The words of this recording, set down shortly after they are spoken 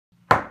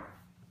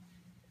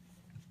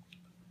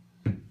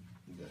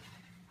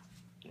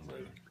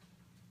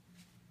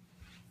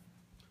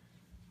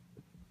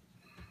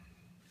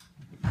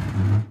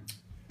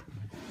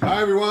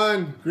Hi,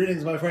 everyone.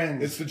 Greetings, my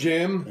friends. It's the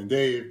Jimm and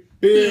Dave.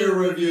 Beer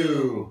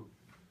Review.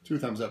 2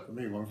 thumbs up for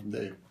me, 1 from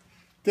Dave.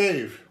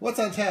 Dave, what's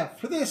on tap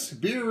for this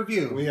beer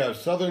review? We have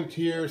Southern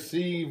Tier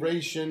C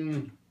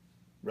Ration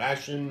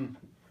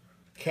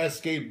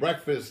Cascade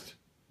Breakfast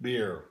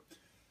Beer.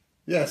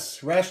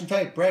 Yes, Ration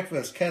type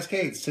breakfast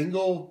Cascade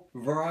single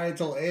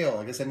varietal ale.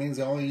 I guess that means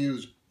they only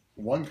use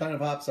one kind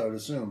of hops, I would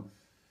assume.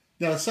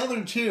 Now,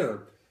 Southern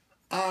Tier,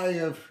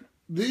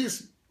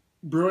 these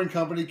brewing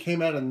company came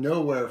out of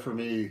nowhere for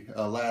me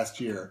last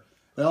year.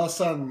 And all of a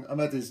sudden, I'm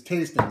at these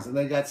tastings, and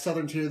they got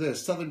Southern Tier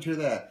this, Southern Tier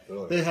that.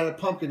 Really? They had a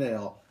pumpkin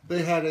ale.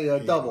 They had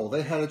a double.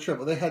 They had a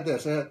triple. They had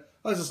this. I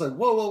was just like,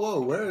 whoa, whoa, whoa,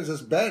 where has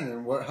this been?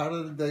 And how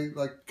did they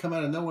come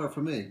out of nowhere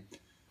for me?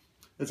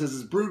 It says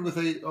it's brewed with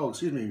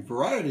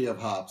variety of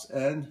hops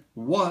and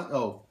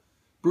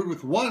brewed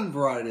with one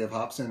variety of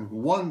hops and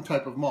one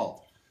type of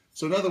malt.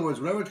 So in other words,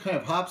 whatever kind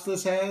of hops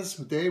this has,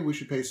 Dave, we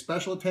should pay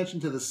special attention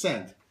to the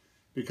scent.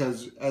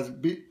 Because as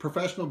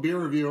professional beer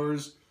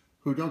reviewers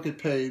who don't get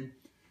paid,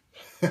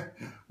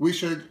 we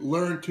should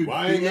learn to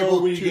be able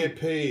to get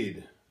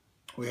paid.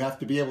 We have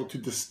to be able to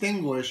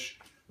distinguish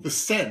the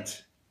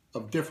scent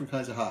of different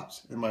kinds of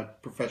hops, in my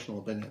professional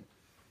opinion.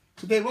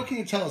 So, Dave, what can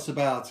you tell us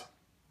about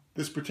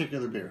this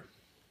particular beer?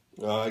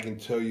 I can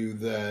tell you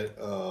that...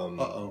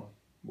 Uh-oh.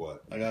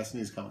 What? I got a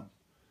sneeze coming.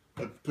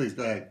 But please,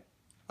 go ahead.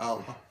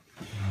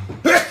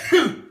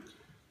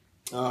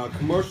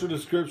 Commercial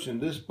description.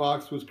 This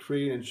box was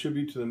created in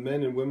tribute to the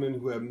men and women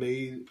who have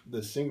made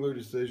the singular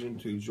decision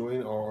to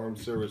join our armed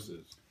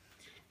services.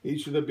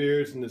 Each of the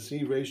beers in the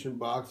C Ration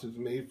box is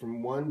made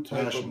from one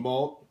type of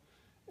malt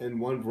and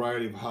one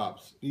variety of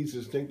hops. These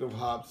distinctive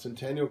hops,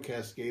 Centennial,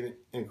 Cascade,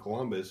 and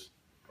Columbus,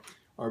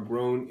 are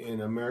grown in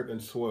American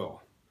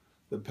soil.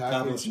 The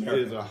package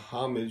is a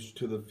homage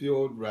to the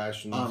field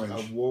rations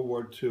of World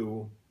War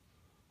II.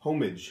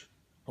 Homage.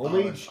 I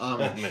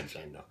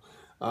know.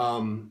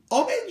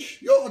 Homage?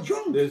 You're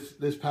drunk.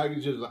 This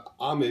package is a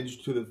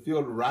homage to the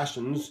field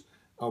rations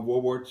of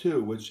World War II,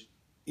 which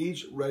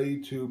each ready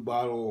to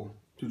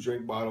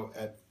drink bottle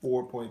at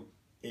 4.8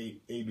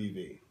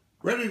 ABV.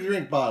 Ready to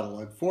drink bottle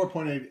at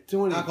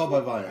 4.8 alcohol by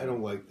volume. I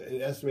don't like that.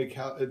 It estimates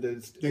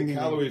the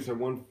calories are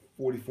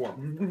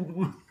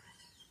 144.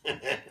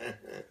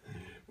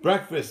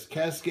 Breakfast.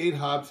 Cascade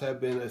hops have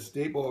been a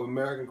staple of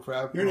American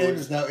craft Your name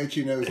is now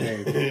Itchy Nose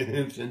Dave.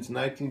 since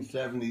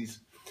 1970s.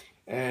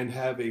 And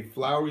have a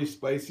flowery,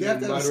 spicy, you have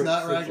to have a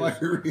snot rag while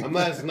you're reading. I'm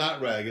not a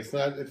snot rag. It's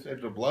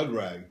a blood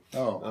rag.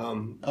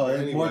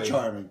 It's more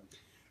charming.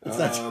 It's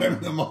not time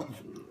of the month.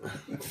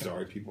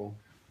 Sorry, people.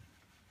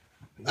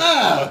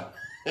 Oh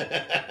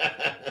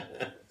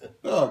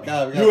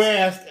God! You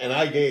asked and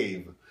I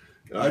gave.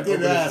 I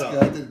did ask.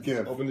 I did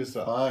give. Open this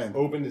up. Fine.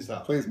 Open this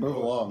up. Please move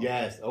along.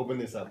 Yes. Open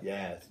this up.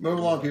 Yes. Move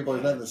along, people.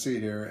 There's nothing to see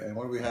here. And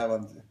what do we have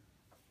on?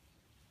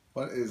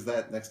 What is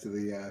that next to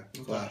the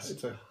glass?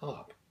 It's a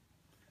hop.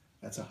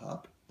 That's a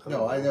hop?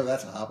 No, I know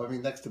that's a hop. I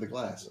mean, next to the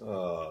glass.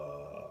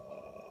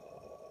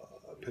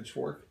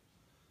 Pitchfork?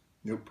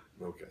 Nope.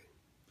 Okay.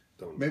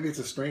 Maybe it's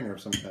a strainer of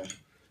some kind.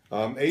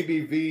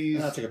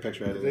 ABVs. I'll take a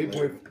picture of it.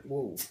 8.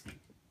 Whoa.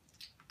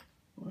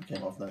 Well, it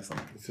came off nicely.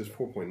 It says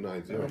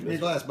 4.90. Give me a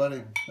glass,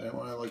 buddy. I don't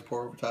want to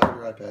pour over top of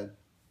your iPad.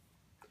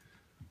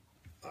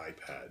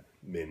 iPad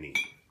Mini.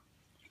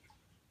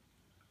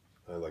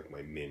 I like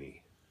my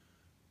Mini.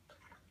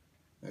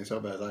 He's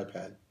talking about his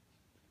iPad,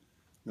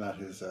 not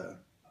his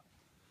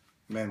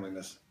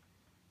manliness.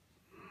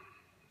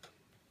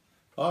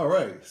 All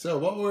right. So,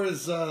 what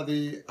was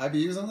the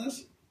IBUs on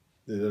this?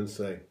 It doesn't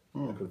say.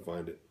 I couldn't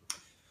find it.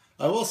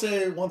 I will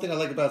say one thing I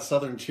like about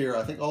Southern Tier.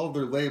 I think all of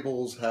their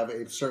labels have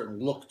a certain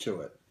look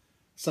to it.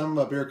 Some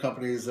beer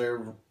companies,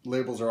 their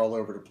labels are all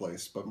over the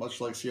place. But much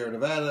like Sierra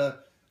Nevada,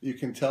 you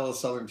can tell a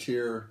Southern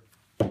Tier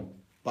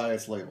by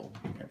its label.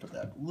 I put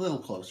that a little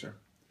closer.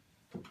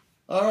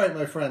 All right,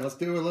 my friend. Let's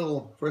do a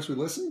little. First, we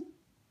listen.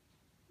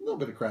 A little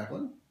bit of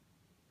crackling.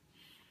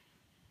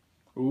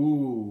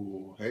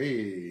 Ooh,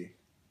 hey.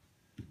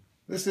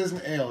 This is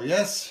an ale,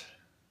 yes?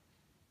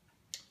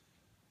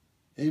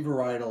 A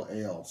varietal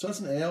ale. So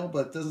it's an ale,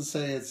 but it doesn't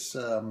say it's,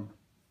 it's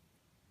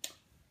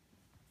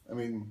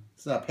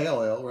not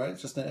pale ale, right?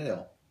 It's just an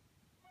ale.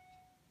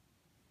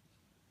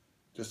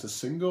 Just a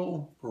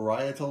single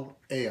varietal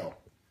ale.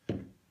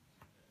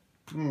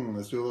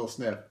 Let's do a little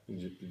sniff.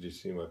 Did you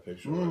see my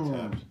picture when I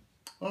tapped?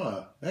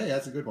 Oh, hey,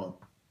 that's a good one.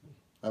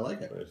 I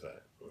like it. What is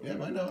that? Yeah,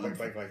 I know.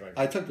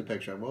 I took the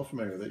picture. I'm well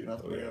familiar with it. You're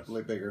not bring it up a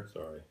little bigger.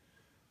 Sorry.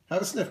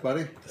 Have a sniff,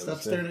 buddy. Stop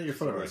staring at your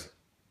photos.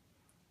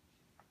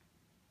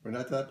 We're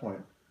not to that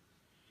point.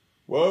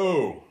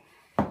 Whoa.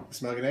 You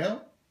smell an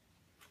ale?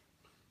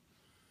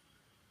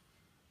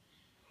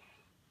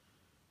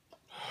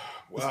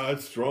 Wow,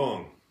 that's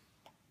strong.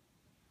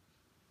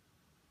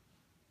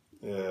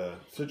 Yeah,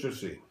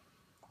 citrusy.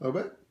 A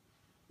little bit?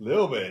 A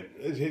little bit.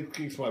 It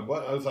kicks my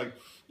butt. I was like,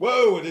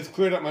 whoa, it just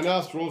cleared up my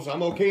nostrils.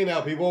 I'm okay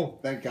now, people.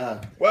 Thank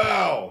God.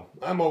 Wow,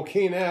 I'm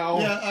okay now.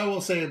 Yeah, I will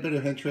say a bit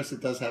of interest.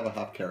 It does have a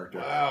hop character.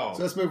 Wow.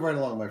 So let's move right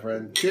along, my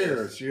friend.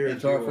 Cheers. Cheers.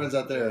 And to our friends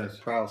out there. Yes.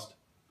 Proust.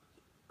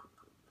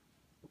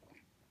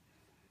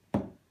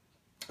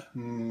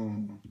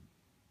 Ooh,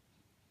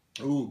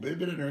 bit of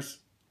bitterness.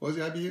 What was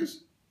the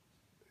IBUs?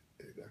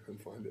 I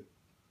couldn't find it.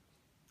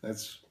 I'd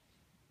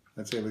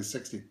say at least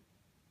 60.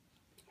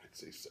 I'd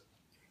say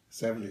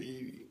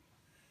 70.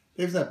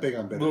 Dave's not big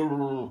on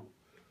bitter.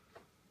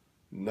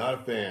 Not a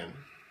fan.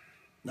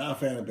 Not a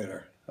fan of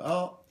bitter.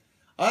 Oh,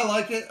 I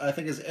like it. I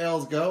think as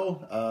ales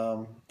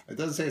go, it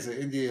doesn't say it's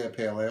an India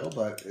Pale Ale,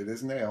 but it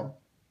is an ale.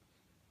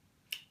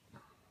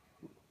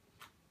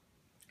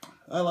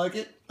 I like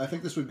it. I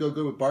think this would go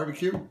good with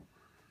barbecue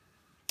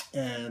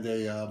and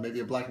maybe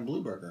a black and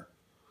blue burger.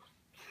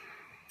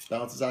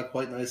 Balances out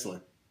quite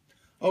nicely.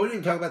 Oh, we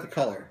didn't even talk about the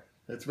color.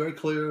 It's very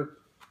clear,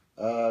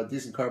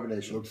 decent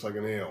carbonation. Looks like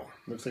an ale.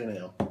 Looks like an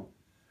ale.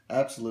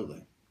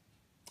 Absolutely.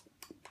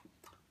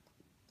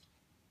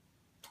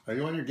 Are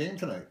you on your game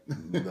tonight?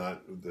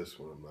 Not with this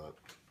one, I'm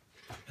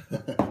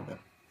not.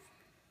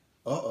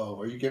 Uh-oh.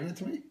 Are you giving it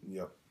to me?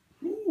 Yep.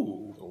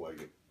 Ooh. I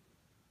like it.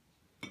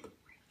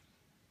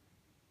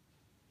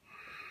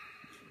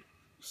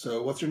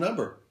 So, what's your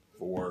number?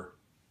 4.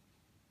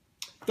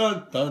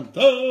 Dun, dun,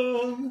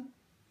 dun!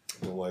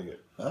 I don't like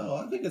it. Oh,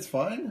 I think it's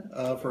fine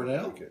for an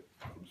ale. Like it.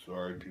 I'm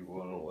sorry,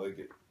 people. I don't like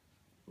it.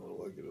 I don't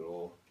like it at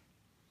all.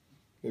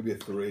 Maybe a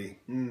 3.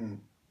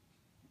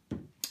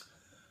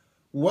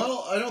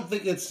 Well, I don't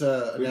think it's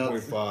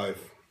 3.5.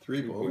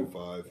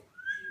 3.5.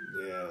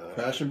 Yeah.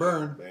 Crash and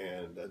burn.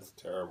 Man, that's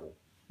terrible.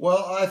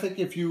 Well, I think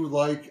if you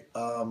like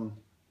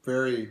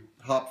very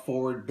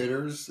hop-forward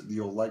bitters,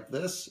 you'll like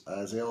this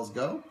as ales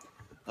go.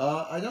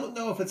 I don't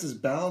know if it's as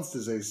balanced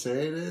as they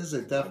say it is.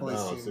 It definitely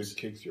seems... It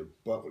kicks your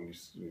butt when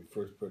you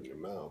first put it in your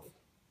mouth.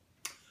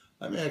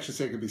 I may actually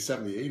say it could be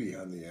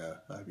 70-80 on the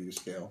IBU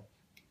scale.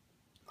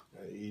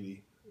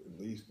 80. At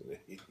least an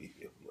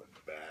 80. Not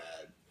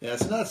bad. Yeah,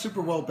 it's not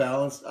super well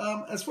balanced.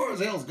 As far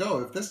as ales go,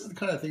 if this is the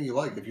kind of thing you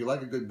like, if you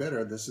like a good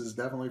bitter, this is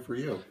definitely for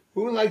you.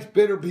 Who likes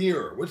bitter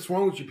beer? What's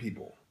wrong with you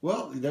people?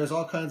 Well, there's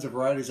all kinds of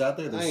varieties out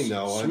there. There's I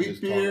know. Sweet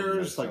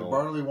beers, like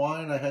barley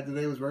wine I had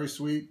today was very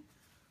sweet.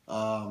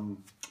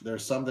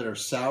 There's some that are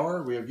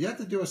sour. We have yet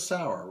to do a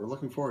sour. We're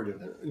looking forward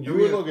to it. You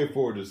were looking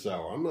forward to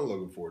sour. I'm not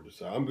looking forward to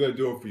sour. I'm going to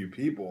do it for you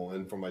people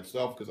and for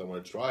myself because I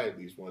want to try it at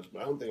least once,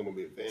 but I don't think I'm going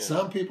to be a fan.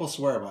 Some people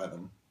swear by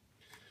them.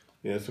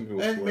 Yeah, some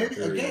people and swear.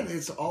 Maybe, again,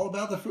 it's all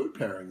about the food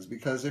pairings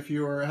because if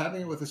you're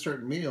having it with a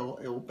certain meal,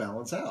 it will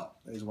balance out,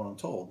 is what I'm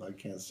told. I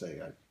can't say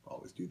I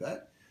always do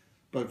that.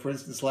 But for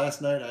instance,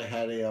 last night I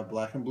had a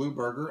black and blue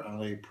burger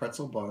on a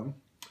pretzel bun.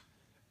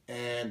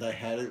 And I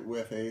had it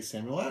with a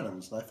Samuel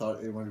Adams, and I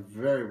thought it went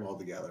very well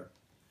together.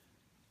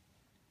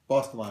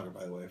 Boston Lager,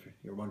 by the way, if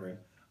you're wondering.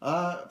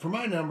 For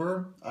my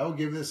number, I will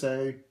give this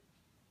a...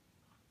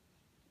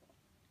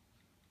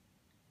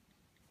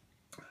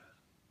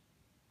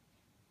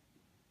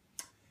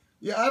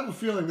 Yeah, I have a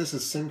feeling this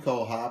is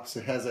Simcoe hops.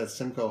 It has that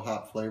Simcoe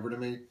hop flavor to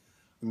me.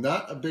 I'm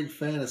not a big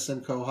fan of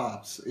Simcoe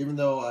hops, even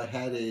though I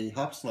had a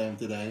hop slam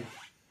today.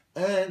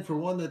 And for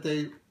one that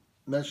they...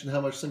 mentioned how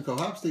much Simcoe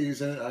hops they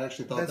use in it. I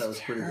actually thought that was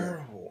pretty good.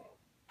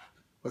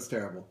 What's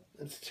terrible?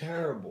 That's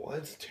terrible.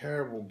 That's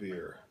terrible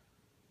beer.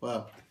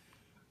 Well,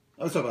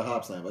 I was talking about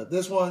hops now, but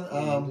this one...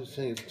 I'm just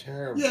saying it's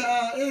terrible.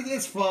 Yeah,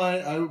 it's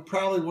fine. I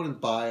probably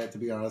wouldn't buy it, to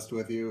be honest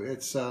with you.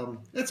 It's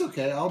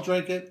okay. I'll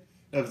drink it.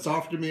 If it's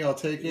offered to me, I'll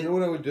take it. You know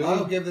what I would do?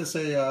 I'll give this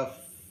a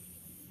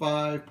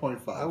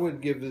 5.5. I would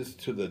give this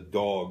to the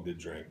dog to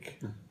drink.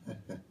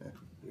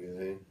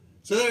 Really?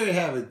 So there you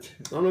have it.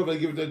 I don't know if I'd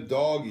give it to the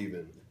dog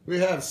even. We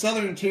have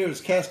Southern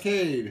Tier's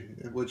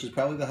Cascade, which is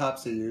probably the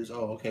hops they use.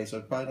 Oh, okay, so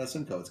it's probably not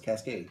Simcoe, it's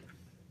Cascade.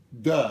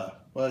 Duh.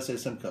 Why did I say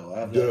Simcoe? I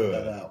have to edit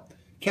that out.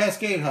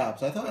 Cascade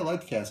hops. I thought I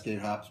liked Cascade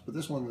hops, but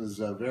this one is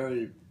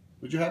very...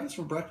 Would you have this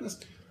for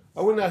breakfast?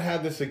 I would not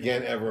have this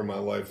again ever in my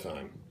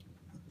lifetime.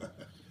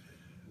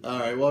 All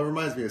right, well, it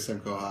reminds me of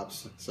Simcoe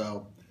hops,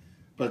 so...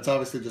 But it's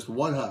obviously just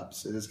one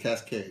hops. It is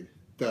Cascade.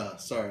 Duh.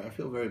 Sorry, I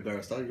feel very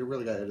embarrassed. You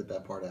really got to edit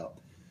that part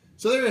out.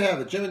 So there you have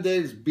it. Jimm and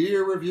Dave's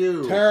beer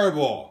review.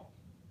 Terrible.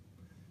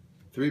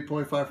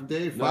 3.5 from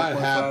Dave, 5.5 Not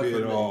happy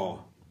from at me.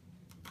 all.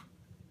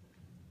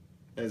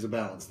 As a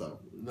balance, though.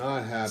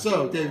 Not happy.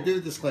 So, Dave, do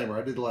the disclaimer.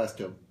 I did the last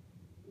two.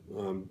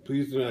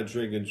 Please do not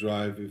drink and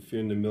drive. If you're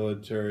in the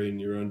military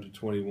and you're under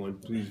 21,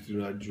 please do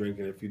not drink.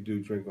 And if you do,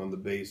 drink on the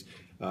base.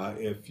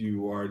 If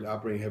you are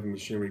operating heavy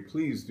machinery,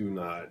 please do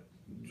not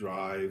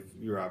drive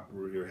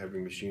your heavy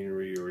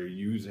machinery or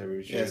use heavy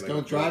machinery. Yes,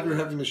 don't drive your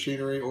heavy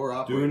machinery or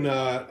operate. Do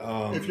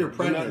not. If you're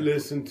pregnant, do not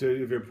listen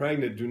to. If you're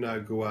pregnant, do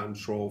not go out and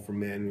troll for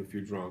men if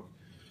you're drunk.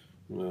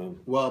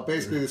 Well,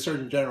 basically, the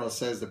Surgeon General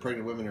says that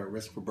pregnant women are at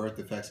risk for birth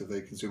defects if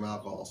they consume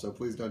alcohol. So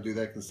please don't do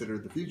that. Consider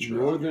the future.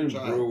 Northern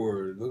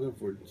Brewer looking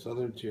for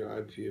Southern Tier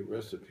IPA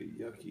recipe.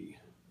 Yucky.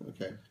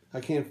 Okay. I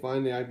can't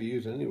find the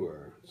IBUs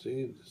anywhere.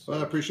 See?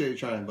 Well, I appreciate you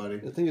trying, buddy.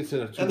 I think it's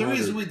in a 200. And the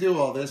reason we do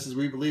all this is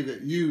we believe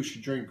that you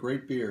should drink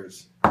great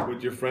beers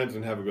with your friends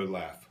and have a good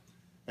laugh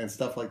and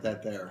stuff like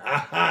that. There.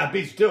 Aha!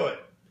 Beats to it.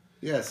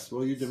 Yes.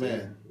 Well, you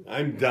demand.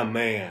 I'm dumb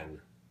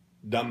man.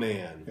 Dumb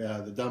man. Yeah,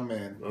 the dumb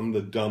man. I'm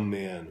the dumb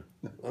man.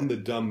 I'm the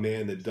dumb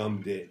man that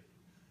dumbed it.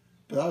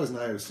 But I was an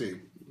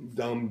IOC.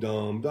 Dum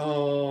dum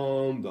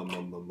dum dum dum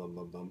dum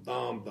dum dum dum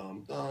dum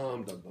dum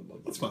dum dum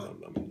dum. It's fine.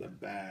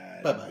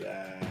 Bad. Bye-bye.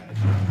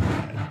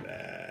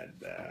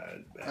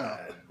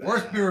 Bad.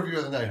 Worst beer review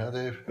of the night, huh,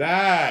 Dave?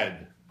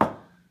 Bad.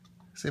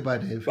 Say bye,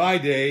 Dave. Bye,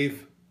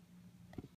 Dave.